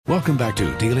Welcome back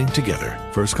to Dealing Together.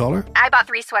 First caller? I bought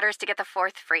 3 sweaters to get the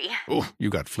 4th free. Oh, you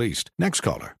got fleeced. Next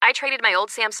caller? I traded my old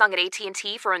Samsung at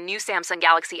AT&T for a new Samsung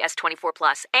Galaxy S24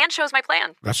 Plus and chose my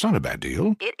plan. That's not a bad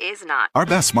deal. It is not. Our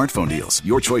best smartphone deals.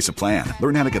 Your choice of plan.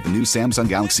 Learn how to get the new Samsung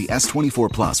Galaxy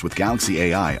S24 Plus with Galaxy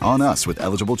AI on us with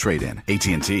eligible trade-in.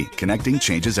 AT&T. Connecting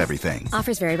changes everything.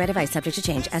 Offers vary by device. Subject to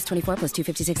change. S24 plus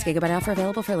 256 gigabyte offer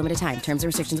available for a limited time. Terms and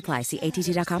restrictions apply. See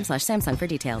att.com/Samsung for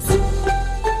details.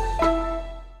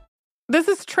 This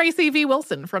is Tracy V.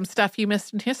 Wilson from Stuff You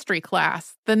Missed in History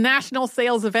class. The national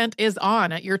sales event is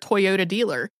on at your Toyota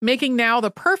dealer, making now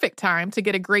the perfect time to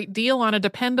get a great deal on a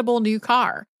dependable new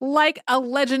car. Like a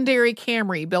legendary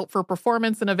Camry built for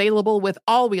performance and available with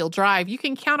all-wheel drive, you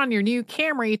can count on your new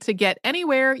Camry to get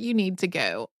anywhere you need to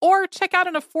go. Or check out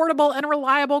an affordable and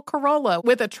reliable Corolla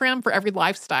with a trim for every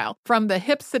lifestyle. From the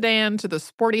hip sedan to the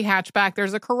sporty hatchback,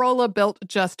 there's a Corolla built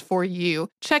just for you.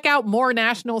 Check out more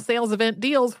national sales event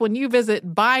deals when you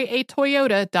visit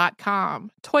buyatoyota.com.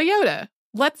 Toyota,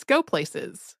 let's go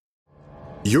places.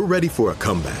 You're ready for a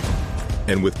comeback.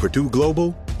 And with Purdue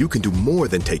Global, you can do more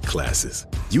than take classes.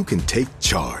 You can take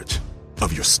charge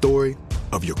of your story,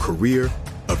 of your career,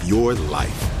 of your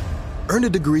life. Earn a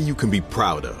degree you can be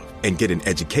proud of and get an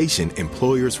education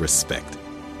employers respect.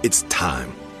 It's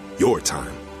time, your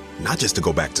time, not just to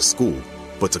go back to school,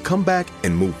 but to come back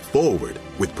and move forward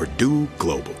with Purdue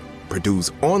Global,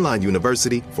 Purdue's online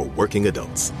university for working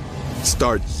adults.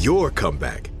 Start your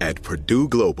comeback at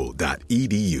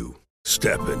purdueglobal.edu.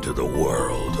 Step into the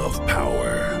world of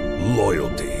power,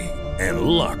 loyalty, and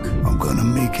luck. I'm gonna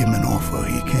make him an offer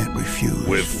he can't refuse.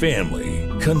 With family,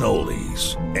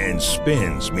 cannolis, and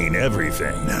spins mean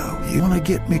everything. Now, you wanna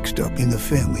get mixed up in the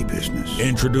family business.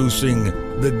 Introducing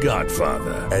The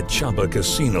Godfather at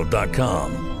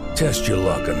ChumbaCasino.com. Test your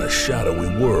luck in the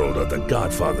shadowy world of The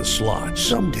Godfather slot.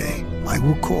 Someday, I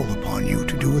will call upon you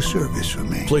to do a service for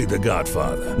me. Play The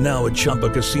Godfather, now at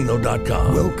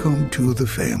ChumbaCasino.com. Welcome to the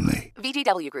family.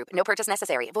 VGW Group. No purchase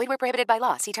necessary. Void where prohibited by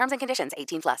law. See terms and conditions.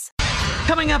 18+.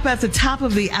 Coming up at the top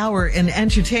of the hour in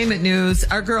entertainment news,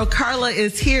 our girl Carla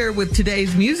is here with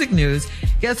today's music news.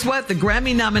 Guess what? The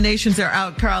Grammy nominations are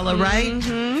out, Carla, right?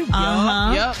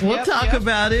 Mm-hmm. Yep, we'll talk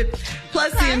about it.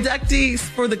 Plus, the inductees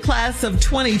for the class of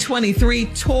 2023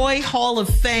 Toy Hall of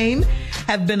Fame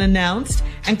have been announced.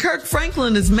 And Kirk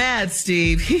Franklin is mad,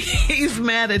 Steve. He's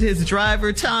mad at his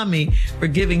driver, Tommy, for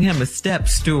giving him a step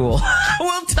stool.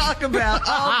 We'll talk about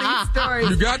all these stories.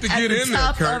 You got to get in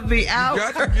there, Kirk. Of the hour. You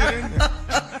got to get in there.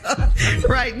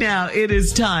 Right now, it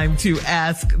is time to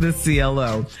ask the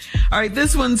CLO. All right,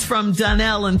 this one's from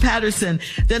Donnell in Patterson.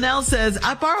 Donnell says,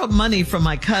 I borrowed money from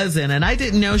my cousin and I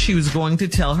didn't know she was going to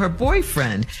tell her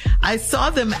boyfriend. I saw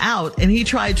them out and he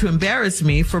tried to embarrass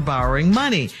me for borrowing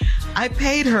money. I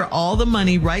paid her all the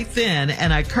money right then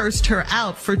and I cursed her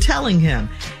out for telling him.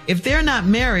 If they're not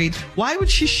married, why would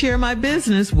she share my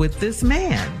business with this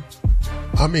man?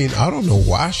 I mean, I don't know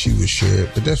why she would share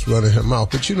it, but that's running him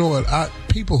out. But you know what?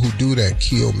 People who do that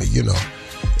kill me, you know.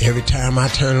 Every time I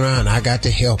turn around, I got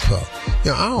to help her.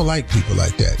 You know, I don't like people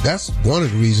like that. That's one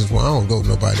of the reasons why I don't go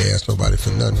nobody to ask nobody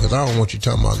for nothing, because I don't want you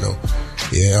talking about no,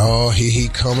 yeah, oh, here he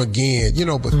come again. You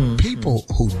know, but people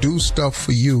who do stuff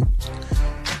for you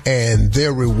and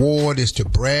their reward is to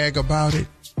brag about it,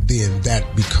 then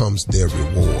that becomes their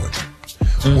reward.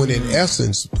 When in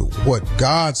essence, what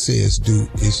God says do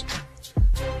is,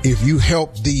 if you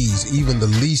help these, even the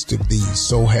least of these,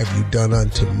 so have you done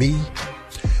unto me,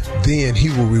 then he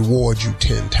will reward you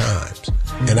 10 times.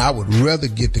 And I would rather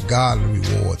get the godly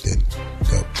reward than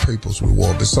the people's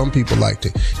reward. But some people like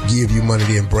to give you money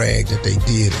then brag that they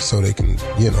did it so they can,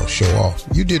 you know, show off.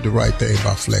 You did the right thing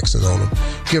by flexing on them,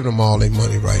 giving them all their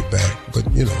money right back.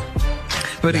 But, you know.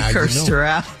 But he cursed her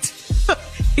out.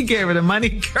 He gave her the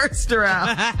money, cursed her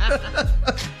out.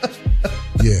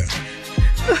 Yeah.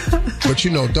 But, you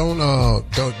know, don't,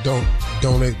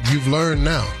 you've learned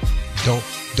now.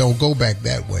 Don't go back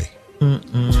that way.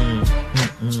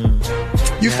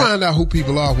 You find out who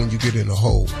people are when you get in a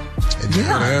hole. And you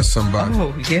gotta ask somebody.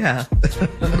 Oh, yeah.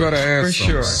 You gotta ask for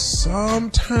sure.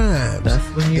 Sometimes that's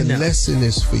when the lesson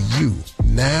is for you.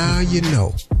 Now you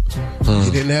know.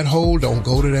 Get in that hole, don't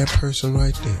go to that person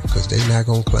right there, because they're not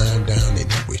going to climb down in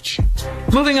it with you.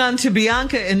 Moving on to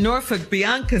Bianca in Norfolk.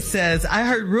 Bianca says, I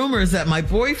heard rumors that my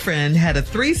boyfriend had a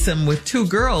threesome with 2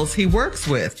 girls he works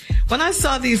with. When I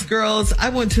saw these girls, I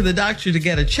went to the doctor to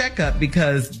get a checkup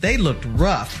because they looked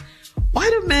rough. Why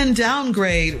do men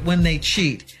downgrade when they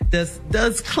cheat?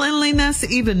 Does cleanliness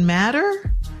even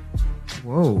matter?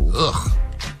 Whoa. Ugh.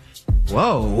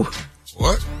 Whoa.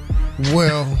 What?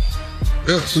 Well,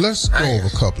 let's go over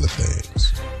a couple of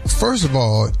things. First of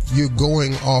all, you're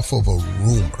going off of a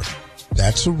rumor.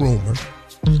 That's a rumor.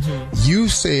 You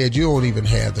said you don't even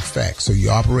have the facts, so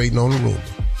you're operating on a rumor.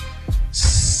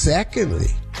 Secondly,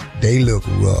 they look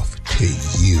rough to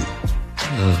you.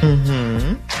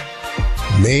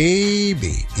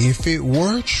 Maybe, if it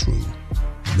were true,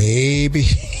 maybe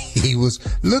he was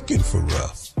looking for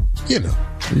rough. You know.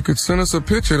 You could send us a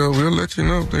picture, though. We'll let you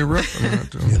know if they rough or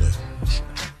not, though. You know.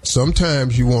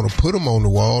 Sometimes you want to put them on the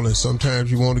wall, and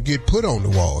sometimes you want to get put on the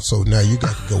wall. So now you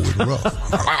got to go with rough.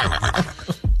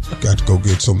 Got to go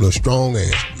get some little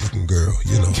strong-ass looking girl,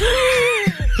 you know.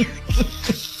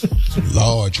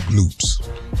 Large glutes.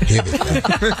 Heavy.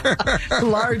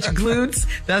 Large glutes?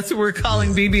 That's what we're calling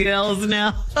BBLs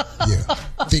now? Yeah.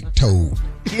 Thick-toed.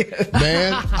 Yeah.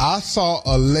 Man, I saw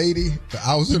a lady.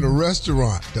 I was in a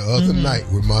restaurant the other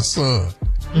night with my son.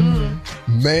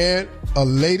 Man, a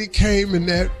lady came in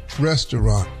that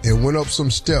restaurant and went up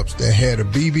some steps that had a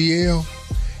BBL.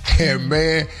 And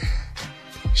man,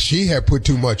 she had put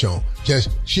too much on.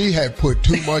 She had put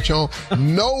too much on.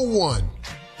 No one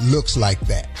looks like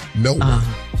that. No one.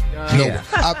 No one.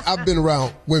 I've been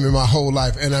around women my whole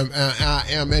life, and I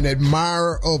am an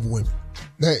admirer of women.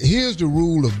 Now, here's the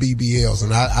rule of BBLs,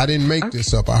 and I didn't make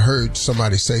this up. I heard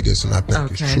somebody say this, and I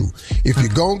think it's true. If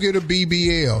you're going to get a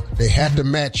BBL, they have to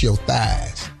match your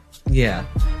thighs. Yeah.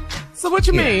 So what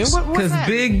you mean? Because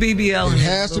big BBL... It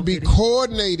has to be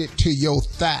coordinated to your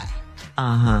thigh.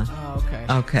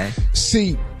 Okay.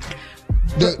 See,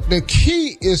 the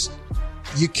key is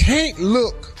you can't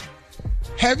look...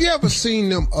 Have you ever seen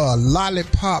them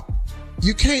lollipop?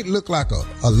 You can't look like a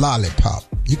lollipop.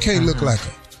 You can't look like a...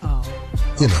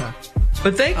 You know.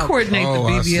 But they coordinate the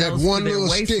BBLs that one little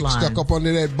stick stuck up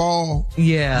under that ball.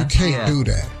 Yeah. You can't do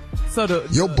that. So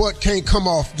your butt can't come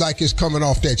off like it's coming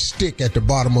off that stick at the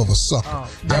bottom of a sucker.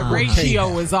 The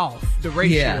ratio is off. The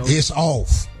ratio. It's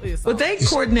off. But they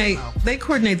coordinate the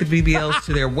BBLs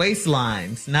to their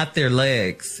waistlines, not their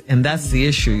legs. And that's the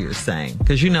issue you're saying.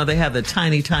 Because, they have the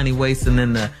tiny, tiny waist and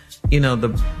then the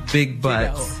big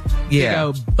butts. Big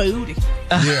old booty.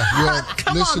 Well,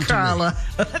 Come listen on, Carla.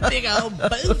 Big old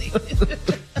booty.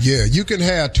 Yeah, you can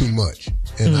have too much.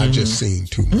 And I just seen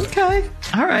too much. Okay.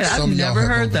 All right. I've never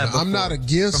heard that before. I'm not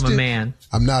against from it. a man.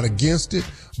 I'm not against it.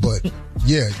 But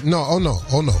yeah, no.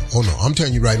 I'm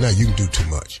telling you right now, you can do too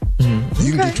much.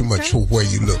 You can do too much to where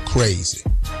you look crazy.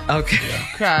 Okay.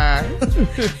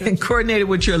 And coordinate it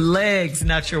with your legs,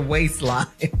 not your waistline.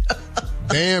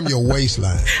 Damn your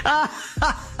waistline.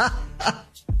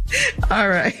 All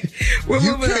right.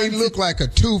 You can't look like a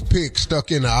toothpick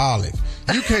stuck in an olive.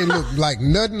 You can't look like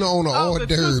nothing on an hors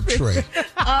d'oeuvre tray.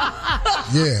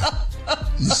 Yeah.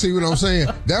 You see what I'm saying?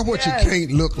 That's what you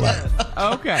can't look like.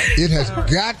 Okay. It has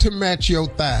got to match your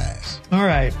thighs. All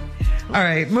right.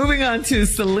 Moving on to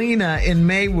Selena in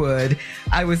Maywood.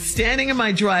 I was standing in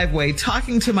my driveway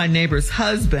talking to my neighbor's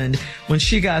husband when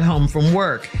she got home from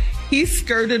work. He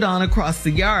skirted on across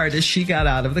the yard as she got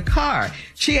out of the car.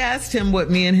 She asked him what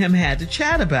me and him had to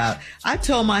chat about. I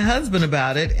told my husband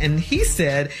about it, and he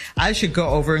said I should go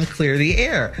over and clear the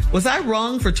air. Was I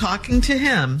wrong for talking to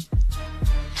him?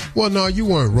 Well, no, you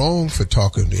weren't wrong for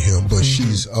talking to him, but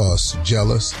she's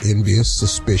jealous, envious,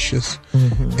 suspicious.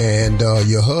 And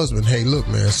your husband, hey, look,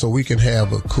 man, so we can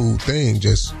have a cool thing,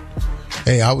 just...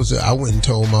 Hey, I went and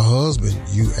told my husband,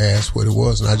 you asked what it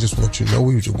was, and I just want you to know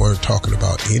we weren't talking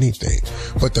about anything.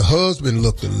 But the husband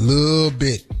looked a little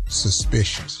bit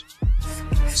suspicious.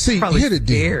 See, here the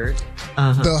deal.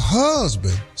 The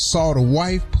husband saw the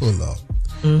wife pull up.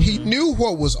 He knew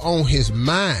what was on his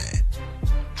mind.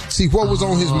 See, what was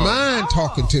on his mind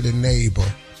talking to the neighbor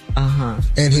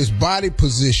and his body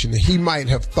position, he might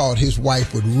have thought his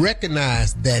wife would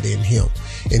recognize that in him.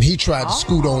 And he tried to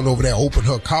scoot on over there, open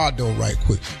her car door right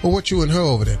quick. But what you and her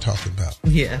over there talking about?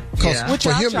 Yeah. Because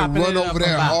for him to run over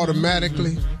there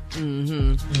automatically.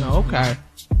 Okay.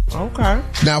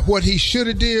 Now, what he should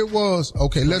have did was,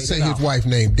 okay, let's say his wife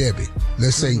named Debbie.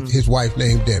 Let's say his wife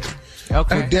named Debbie.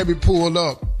 Okay. When Debbie pulled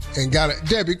up and got it.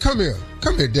 Debbie, come here.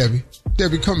 Come here, Debbie.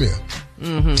 Debbie, come here.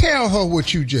 Tell her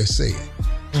what you just said.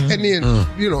 And then,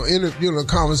 in a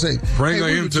conversation. Bring her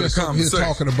into the conversation. Here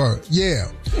talking about,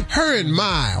 her and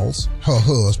Miles, her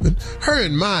husband,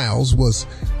 was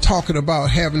talking about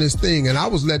having this thing, and I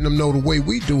was letting them know the way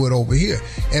we do it over here,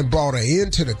 and brought her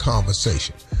into the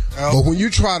conversation. But when you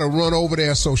try to run over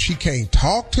there so she can't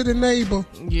talk to the neighbor,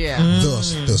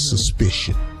 thus the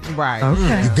suspicion. Right.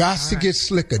 Okay. You got to get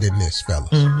slicker than this, fella.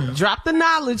 Drop the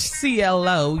knowledge,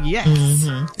 CLO. Yes.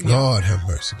 Lord have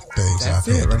mercy, the things I've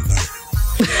had tonight.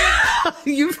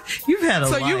 You've had a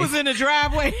life. So you was in the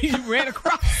driveway, you ran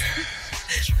across.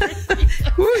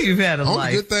 Ooh, you've had a Only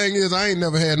life. good thing is I ain't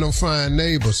never had no fine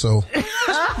neighbor, so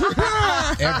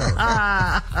ever.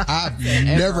 I've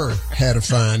never had a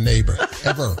fine neighbor,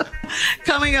 ever.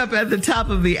 Coming up at the top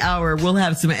of the hour, we'll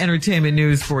have some entertainment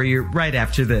news for you right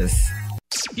after this.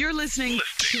 You're listening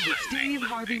to the Steve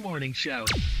Harvey Morning Show.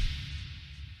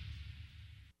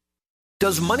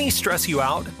 Does money stress you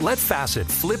out? Let Facet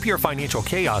flip your financial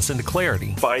chaos into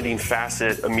clarity. Finding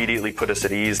Facet immediately put us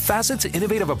at ease. Facet's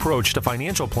innovative approach to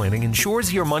financial planning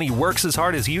ensures your money works as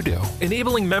hard as you do,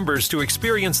 enabling members to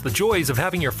experience the joys of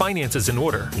having your finances in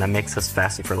order. And that makes us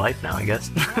Facet for life now, I guess.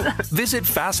 Visit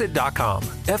Facet.com,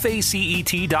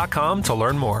 FACET.com to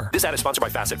learn more. This ad is sponsored by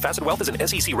Facet. Facet Wealth is an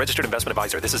SEC registered investment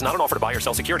advisor. This is not an offer to buy or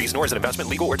sell securities, nor is it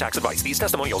investment, legal, or tax advice. These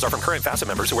testimonials are from current Facet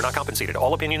members who are not compensated.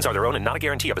 All opinions are their own and not a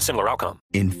guarantee of a similar outcome.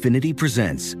 Infiniti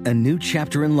presents a new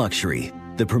chapter in luxury,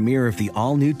 the premiere of the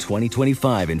all-new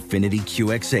 2025 Infiniti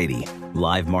QX80,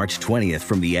 live March 20th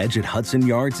from the Edge at Hudson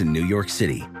Yards in New York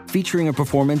City, featuring a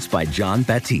performance by John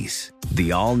Batiste.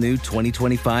 The all-new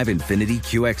 2025 Infiniti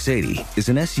QX80 is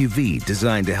an SUV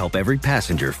designed to help every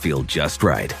passenger feel just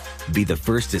right. Be the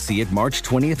first to see it March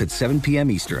 20th at 7 p.m.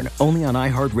 Eastern, only on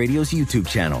iHeartRadio's YouTube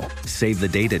channel. Save the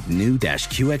date at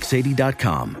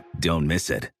new-QX80.com. Don't miss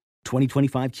it.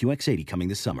 2025 QX80 coming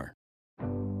this summer.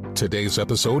 Today's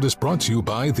episode is brought to you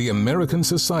by the American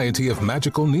Society of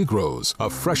Magical Negroes, a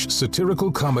fresh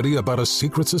satirical comedy about a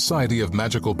secret society of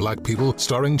magical black people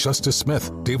starring Justice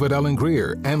Smith, David Allen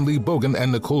Greer, Ann Lee Bogan,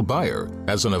 and Nicole Byer.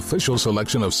 As an official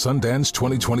selection of Sundance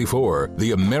 2024,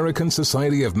 the American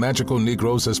Society of Magical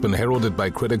Negroes has been heralded by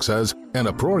critics as an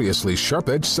uproariously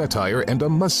sharp-edged satire and a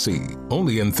must-see.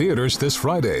 Only in theaters this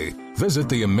Friday. Visit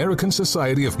the American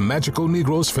Society of Magical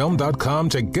Negroes Film.com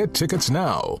to get tickets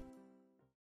now.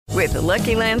 With the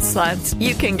Lucky Land Slots,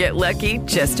 you can get lucky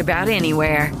just about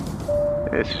anywhere.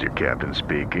 This is your captain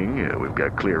speaking. We've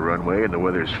got clear runway and the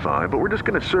weather's fine, but we're just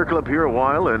going to circle up here a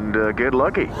while and get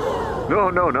lucky.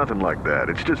 No, nothing like that.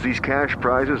 It's just these cash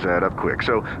prizes add up quick.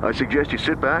 So I suggest you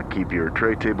sit back, keep your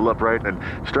tray table upright, and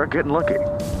start getting lucky.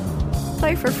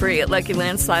 Play for free at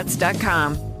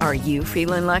LuckyLandSlots.com. Are you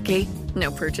feeling lucky? No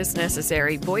purchase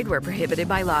necessary. Void where prohibited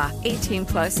by law.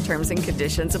 18+ terms and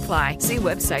conditions apply. See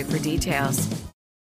website for details.